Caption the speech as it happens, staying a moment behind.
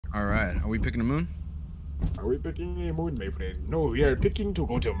All right. Are we picking a moon? Are we picking a moon, my friend? No, we are picking to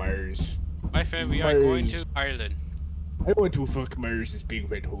go to Mars. My friend, we are going to Ireland. I want to fuck Mars'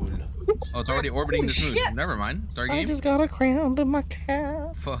 big red hole. Oh, it's already orbiting this moon. Never mind. Start game. I just got a cramp in my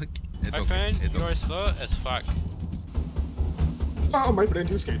calf. Fuck. It's My okay. friend, It's you okay. are slow as fuck. Oh, my friend,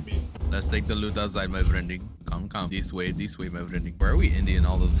 you scared me. Let's take the loot outside, my friending. Come. This way, my friending. Where are we Indian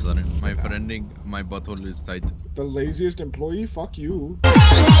all of a sudden? My friending, my butthole is tight. The laziest employee? Fuck you.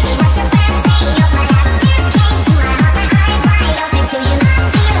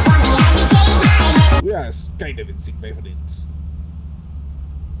 Yes, kind of in sync, my friends.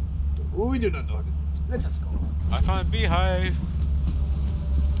 We do not know how to do this. Let us go. I found a beehive.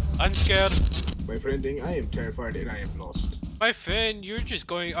 I'm scared. My friending, I am terrified and I am lost. My friend, you're just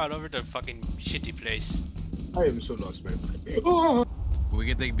going all over the fucking shitty place. I am so lost, my friend. We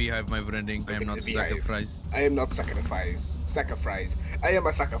can take beehive, my friending. I am not the beehive. sacrifice. I am not sacrifice. Sacrifice. I am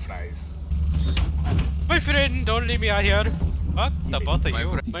a sacrifice. My friend, don't leave me out here. Fuck the both of My you.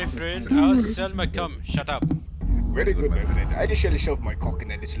 friend. My friend, I'll sell my cum. Shut up. Very good, my friend. I shall shove my cock in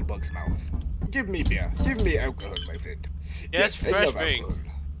that little bug's mouth. Give me beer. Give me alcohol, my friend. Yes, I love flashbang. alcohol.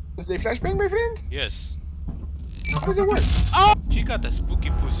 Is it a flashbang, my friend? Yes. How does it work? Oh! She got the spooky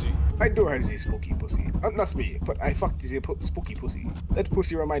pussy. I do have the spooky pussy. Not me, but I fucked the spooky pussy. That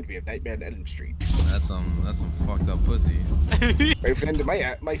pussy remind me of Nightmare on Elm Street. That's some fucked up pussy. My friend,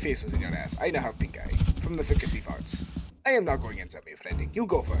 my face was in your ass. I now have pink eye from the fricassee farts. I am not going inside, my friend. You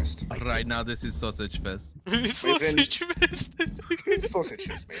go first. Right now, this is sausage fest. Sausage fest. Sausage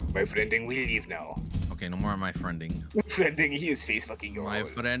fist, my friending. We leave now. Okay, no more of my friending. My friending, he is face fucking your My hole.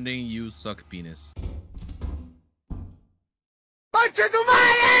 friending, you suck penis.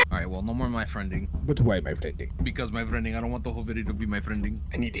 Alright, well, no more my friending. But why, my friending? Because my friending, I don't want the whole video to be my friending.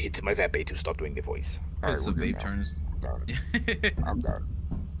 I need to hit my vape to stop doing the voice. It's the vape turns. I'm done.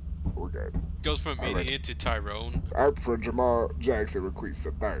 We're good. Goes from All right. idiot to Tyrone. I prefer Jamal Jackson requests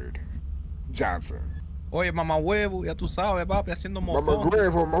the third. Johnson. Oye, mamá huevo, ya tú sabes, papi, haciendo Mama mofón.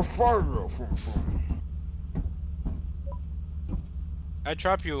 Grave, my father. I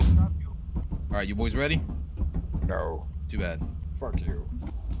trap you. Alright, you boys ready? No. Too bad. Fuck you.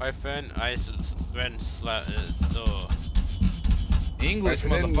 My friend, I went slap. English, My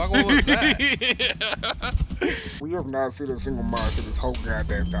friend. motherfucker, what was that? We have not seen a single mouse in this whole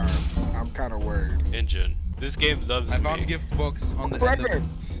goddamn time. I'm kind of worried. Engine. This game loves I me. found gift box on the end of...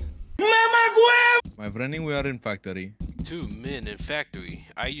 Present. My friending, we are in factory. 2 men in factory.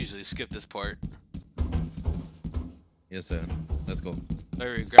 I usually skip this part. Yes, sir. Let's go.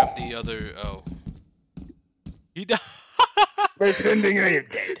 Larry, grab the other. Oh. He died. My friending, I am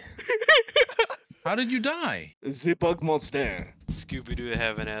dead. How did you die? The bug monster. Scooby Doo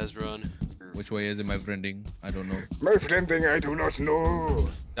have an ass run. Which way is it, my friending? I don't know. My friending, I do not know.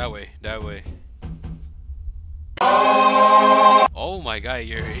 That way. That way. Oh my god,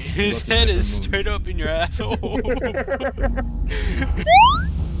 his head is straight up in your asshole.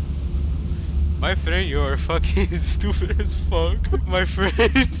 My friend, you are fucking stupid as fuck. My friend,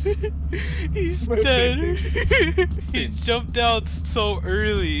 he's dead. He jumped out so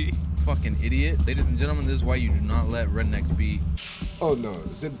early. Fucking idiot. Ladies and gentlemen, this is why you do not let rednecks be. Oh no,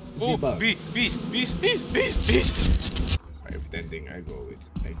 the Oh, bugs. beast. My friending, I go with.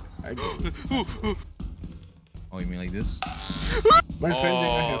 I go with. Ooh, ooh. Oh, you mean like this? My friending,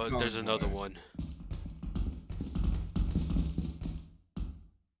 I have Oh, found there's another one.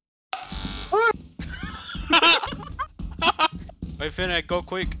 My friend, I go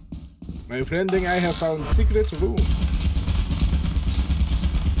quick. My friending, I have found secret room.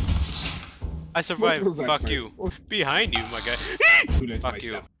 I survived. was that, Fuck mate? you. Behind you, my guy. Too late, Fuck my you.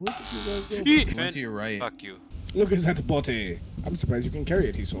 stuff. Where did you guys go? Went Friend, to your right. fuck you. Look at that body. I'm surprised you can carry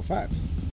it. He's so fat.